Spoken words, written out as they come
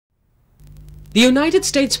The United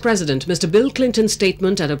States President, Mr. Bill Clinton's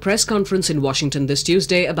statement at a press conference in Washington this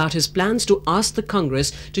Tuesday about his plans to ask the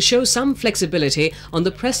Congress to show some flexibility on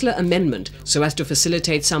the Pressler Amendment so as to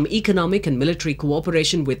facilitate some economic and military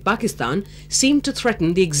cooperation with Pakistan seemed to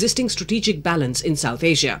threaten the existing strategic balance in South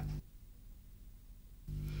Asia.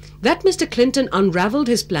 That Mr. Clinton unraveled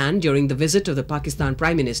his plan during the visit of the Pakistan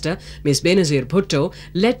Prime Minister, Ms. Benazir Bhutto,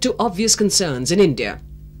 led to obvious concerns in India.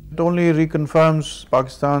 It only reconfirms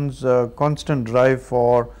Pakistan's constant drive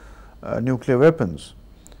for nuclear weapons.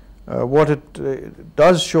 What it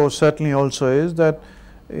does show certainly also is that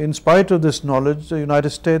in spite of this knowledge, the United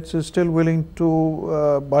States is still willing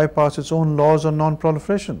to bypass its own laws on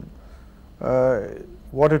non-proliferation.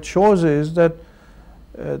 What it shows is that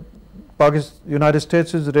United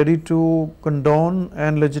States is ready to condone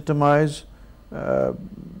and legitimize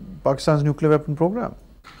Pakistan's nuclear weapon program.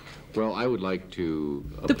 Well, I would like to.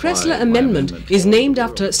 The Pressler Amendment is named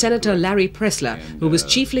after Senator Larry Pressler, who was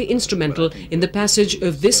chiefly instrumental in the passage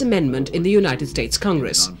of this amendment in the United States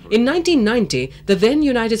Congress. In 1990, the then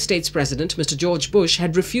United States President, Mr. George Bush,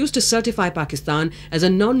 had refused to certify Pakistan as a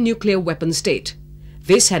non-nuclear weapon state.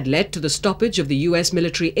 This had led to the stoppage of the US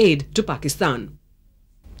military aid to Pakistan.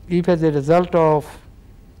 If as a result of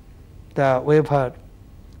the waiver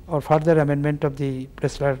or further amendment of the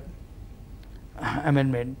Pressler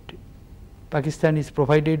Amendment, Pakistan is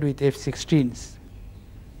provided with F-16s,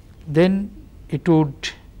 then it would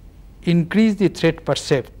increase the threat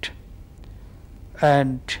perceived,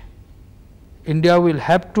 and India will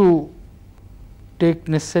have to take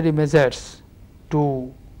necessary measures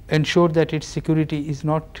to ensure that its security is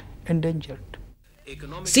not endangered.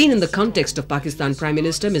 Seen in the context of Pakistan Prime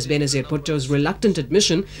Minister Ms. Benazir Bhutto's reluctant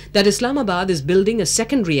admission that Islamabad is building a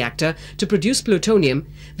second reactor to produce plutonium,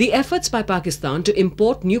 the efforts by Pakistan to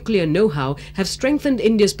import nuclear know-how have strengthened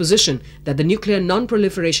India's position that the Nuclear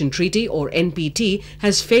Non-Proliferation Treaty, or NPT,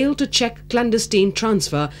 has failed to check clandestine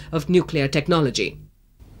transfer of nuclear technology.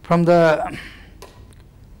 From the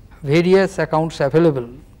various accounts available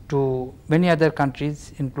to many other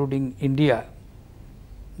countries, including India,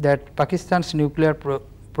 that Pakistan's nuclear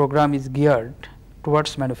program is geared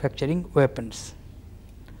towards manufacturing weapons.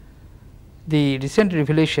 The recent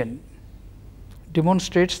revelation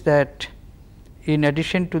demonstrates that in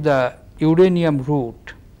addition to the uranium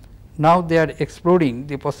route, now they are exploring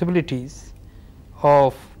the possibilities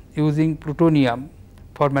of using plutonium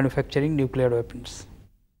for manufacturing nuclear weapons.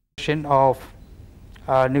 Of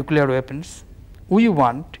nuclear weapons, we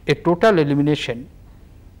want a total elimination,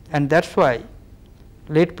 and that is why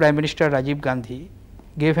late Prime Minister Rajiv Gandhi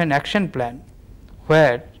gave an action plan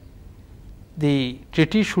where the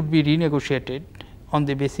treaty should be renegotiated on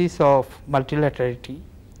the basis of multilaterality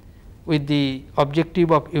with the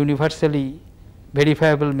objective of universally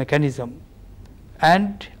verifiable mechanism,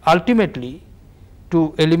 and ultimately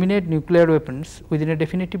to eliminate nuclear weapons within a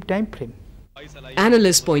definitive time frame.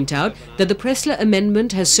 Analysts point out that the Pressler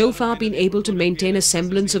Amendment has so far been able to maintain a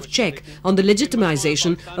semblance of check on the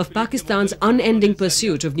legitimization of Pakistan's unending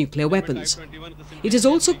pursuit of nuclear weapons. It has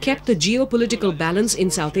also kept the geopolitical balance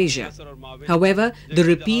in South Asia. However, the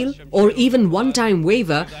repeal or even one-time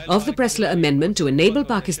waiver of the Pressler Amendment to enable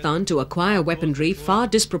Pakistan to acquire weaponry far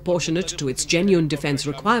disproportionate to its genuine defense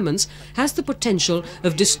requirements has the potential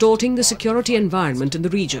of distorting the security environment in the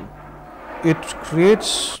region. It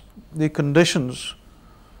creates the conditions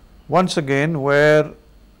once again where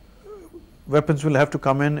weapons will have to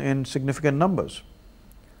come in significant numbers.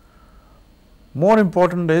 More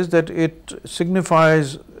important is that it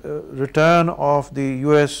signifies return of the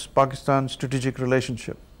US-Pakistan strategic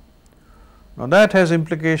relationship. Now that has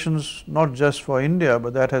implications not just for India,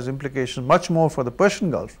 but that has implications much more for the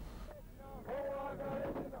Persian Gulf.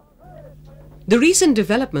 The recent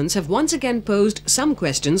developments have once again posed some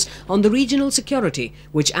questions on the regional security,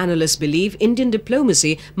 which analysts believe Indian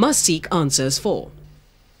diplomacy must seek answers for.